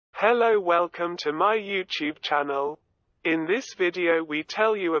Hello, welcome to my YouTube channel. In this video we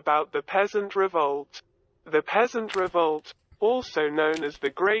tell you about the Peasant Revolt. The Peasant Revolt, also known as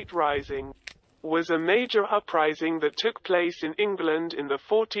the Great Rising, was a major uprising that took place in England in the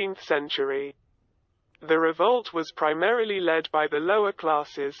 14th century. The revolt was primarily led by the lower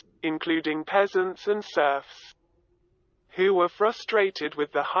classes, including peasants and serfs, who were frustrated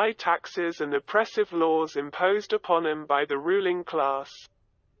with the high taxes and oppressive laws imposed upon them by the ruling class.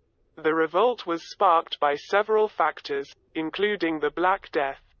 The revolt was sparked by several factors, including the Black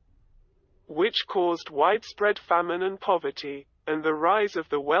Death, which caused widespread famine and poverty, and the rise of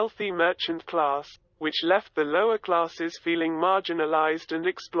the wealthy merchant class, which left the lower classes feeling marginalized and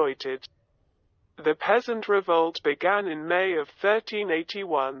exploited. The Peasant Revolt began in May of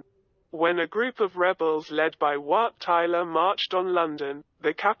 1381, when a group of rebels led by Wat Tyler marched on London,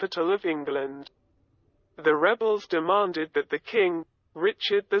 the capital of England. The rebels demanded that the king,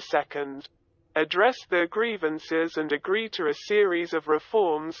 Richard II, address their grievances and agree to a series of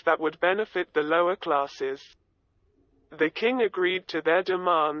reforms that would benefit the lower classes. The king agreed to their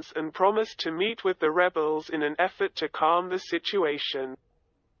demands and promised to meet with the rebels in an effort to calm the situation.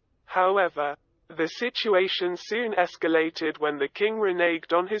 However, the situation soon escalated when the king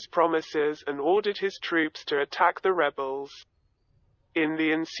reneged on his promises and ordered his troops to attack the rebels. In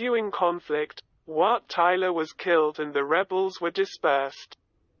the ensuing conflict, Wat Tyler was killed and the rebels were dispersed.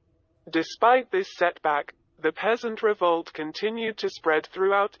 Despite this setback, the Peasant Revolt continued to spread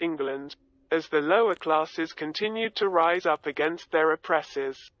throughout England, as the lower classes continued to rise up against their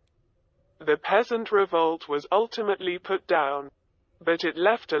oppressors. The Peasant Revolt was ultimately put down, but it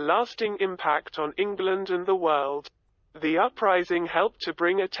left a lasting impact on England and the world. The uprising helped to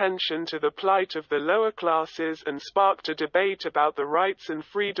bring attention to the plight of the lower classes and sparked a debate about the rights and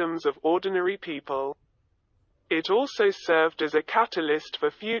freedoms of ordinary people. It also served as a catalyst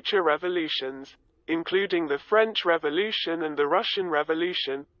for future revolutions, including the French Revolution and the Russian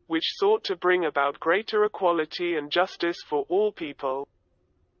Revolution, which sought to bring about greater equality and justice for all people.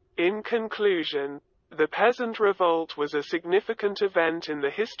 In conclusion, the Peasant Revolt was a significant event in the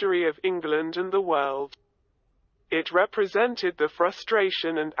history of England and the world. It represented the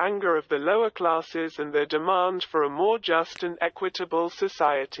frustration and anger of the lower classes and their demand for a more just and equitable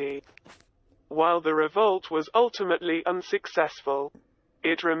society. While the revolt was ultimately unsuccessful,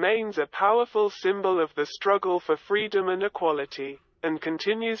 it remains a powerful symbol of the struggle for freedom and equality, and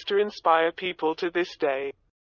continues to inspire people to this day.